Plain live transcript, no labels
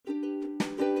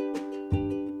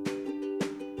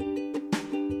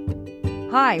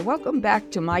Hi, welcome back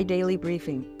to My Daily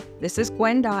Briefing. This is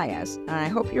Gwen Diaz, and I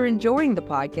hope you're enjoying the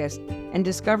podcast and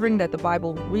discovering that the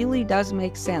Bible really does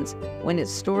make sense when its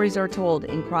stories are told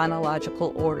in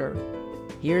chronological order.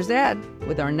 Here's Ed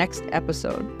with our next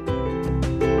episode.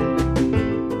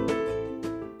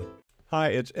 Hi,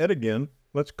 it's Ed again.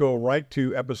 Let's go right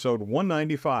to episode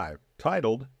 195,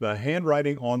 titled The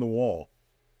Handwriting on the Wall.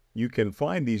 You can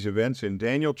find these events in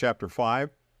Daniel chapter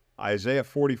 5, Isaiah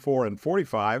 44 and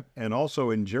 45, and also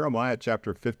in Jeremiah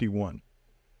chapter 51.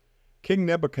 King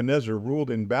Nebuchadnezzar ruled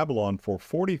in Babylon for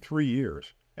 43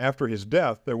 years. After his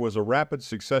death, there was a rapid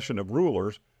succession of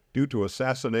rulers due to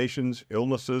assassinations,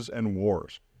 illnesses, and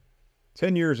wars.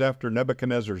 10 years after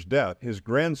Nebuchadnezzar's death, his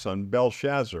grandson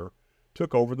Belshazzar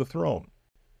took over the throne.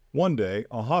 One day,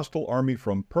 a hostile army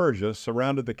from Persia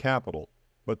surrounded the capital,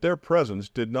 but their presence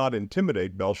did not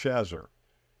intimidate Belshazzar.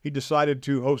 He decided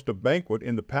to host a banquet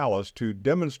in the palace to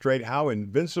demonstrate how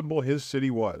invincible his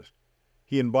city was.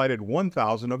 He invited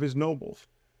 1,000 of his nobles.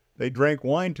 They drank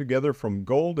wine together from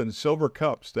gold and silver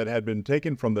cups that had been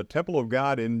taken from the temple of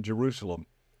God in Jerusalem.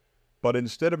 But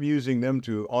instead of using them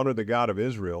to honor the God of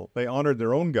Israel, they honored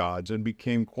their own gods and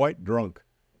became quite drunk.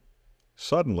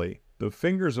 Suddenly, the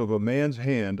fingers of a man's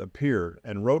hand appeared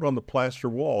and wrote on the plaster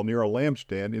wall near a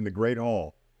lampstand in the great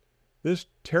hall. This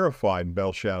terrified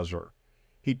Belshazzar.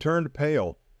 He turned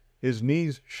pale, his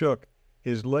knees shook,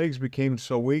 his legs became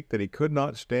so weak that he could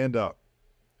not stand up.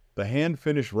 The hand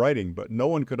finished writing, but no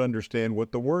one could understand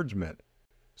what the words meant.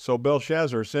 So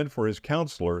Belshazzar sent for his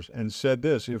counselors and said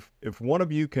this, If one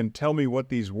of you can tell me what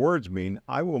these words mean,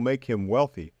 I will make him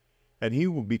wealthy, and he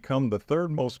will become the third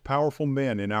most powerful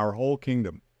man in our whole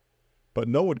kingdom. But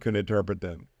no one could interpret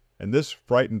them, and this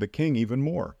frightened the king even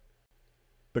more.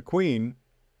 The queen,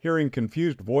 hearing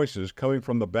confused voices coming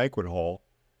from the banquet hall,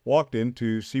 walked in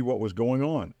to see what was going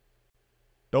on.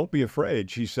 "Don't be afraid,"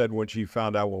 she said when she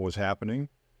found out what was happening.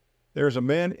 "There is a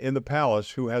man in the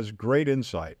palace who has great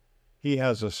insight. He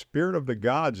has a spirit of the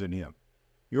gods in him.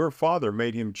 Your father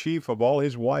made him chief of all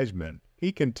his wise men.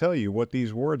 He can tell you what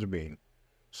these words mean."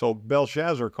 So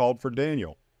Belshazzar called for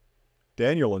Daniel.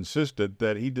 Daniel insisted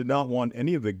that he did not want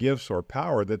any of the gifts or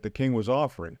power that the king was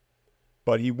offering,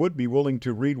 but he would be willing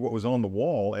to read what was on the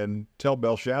wall and tell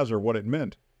Belshazzar what it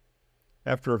meant.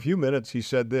 After a few minutes, he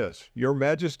said this, "Your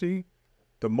Majesty,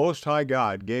 the Most High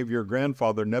God gave your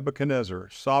grandfather Nebuchadnezzar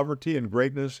sovereignty and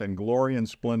greatness and glory and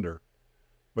splendor.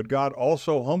 But God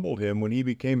also humbled him when he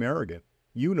became arrogant.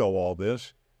 You know all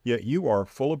this, yet you are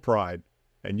full of pride,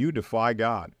 and you defy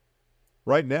God.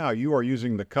 Right now, you are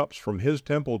using the cups from his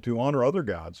temple to honor other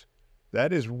gods.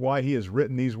 That is why he has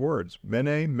written these words,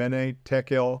 Mene, Mene,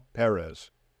 Tekel,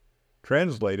 Perez.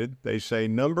 Translated, they say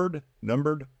numbered,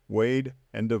 weighed,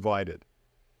 and divided.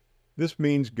 This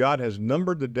means God has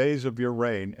numbered the days of your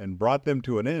reign and brought them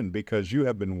to an end because you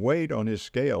have been weighed on his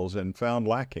scales and found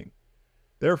lacking.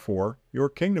 Therefore, your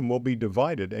kingdom will be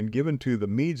divided and given to the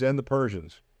Medes and the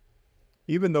Persians."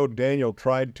 Even though Daniel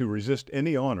tried to resist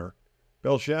any honor,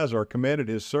 Belshazzar commanded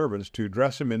his servants to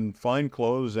dress him in fine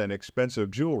clothes and expensive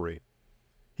jewelry.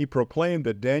 He proclaimed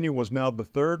that Daniel was now the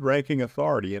third-ranking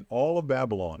authority in all of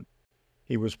Babylon.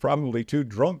 He was probably too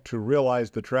drunk to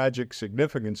realize the tragic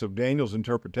significance of Daniel's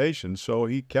interpretation, so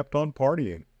he kept on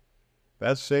partying.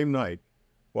 That same night,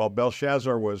 while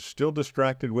Belshazzar was still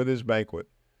distracted with his banquet,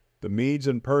 the Medes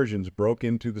and Persians broke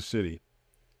into the city.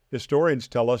 Historians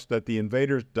tell us that the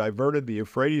invaders diverted the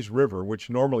Euphrates River, which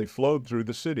normally flowed through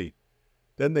the city.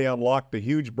 Then they unlocked the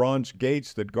huge bronze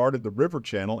gates that guarded the river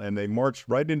channel, and they marched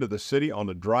right into the city on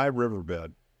a dry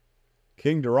riverbed.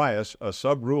 King Darius, a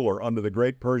sub-ruler under the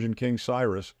great Persian king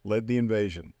Cyrus, led the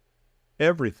invasion.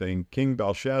 Everything King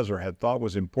Belshazzar had thought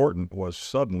was important was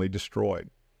suddenly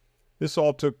destroyed. This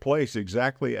all took place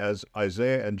exactly as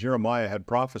Isaiah and Jeremiah had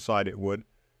prophesied it would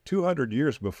 200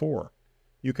 years before.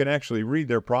 You can actually read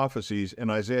their prophecies in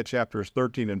Isaiah chapters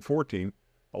 13 and 14,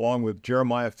 along with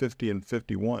Jeremiah 50 and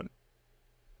 51.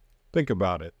 Think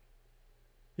about it.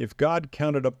 If God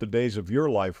counted up the days of your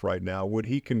life right now, would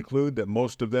he conclude that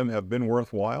most of them have been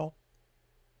worthwhile?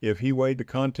 If he weighed the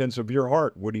contents of your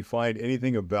heart, would he find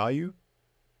anything of value?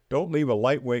 Don't leave a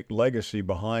lightweight legacy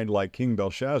behind like King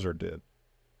Belshazzar did.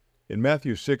 In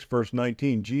Matthew 6, verse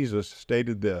 19, Jesus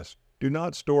stated this, "Do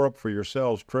not store up for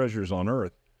yourselves treasures on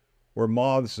earth, where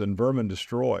moths and vermin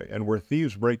destroy, and where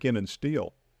thieves break in and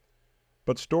steal.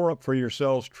 But store up for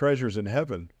yourselves treasures in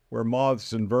heaven, where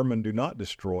moths and vermin do not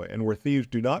destroy, and where thieves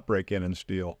do not break in and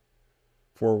steal.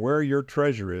 For where your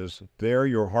treasure is, there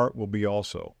your heart will be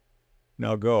also.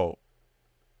 Now go,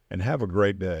 and have a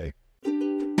great day."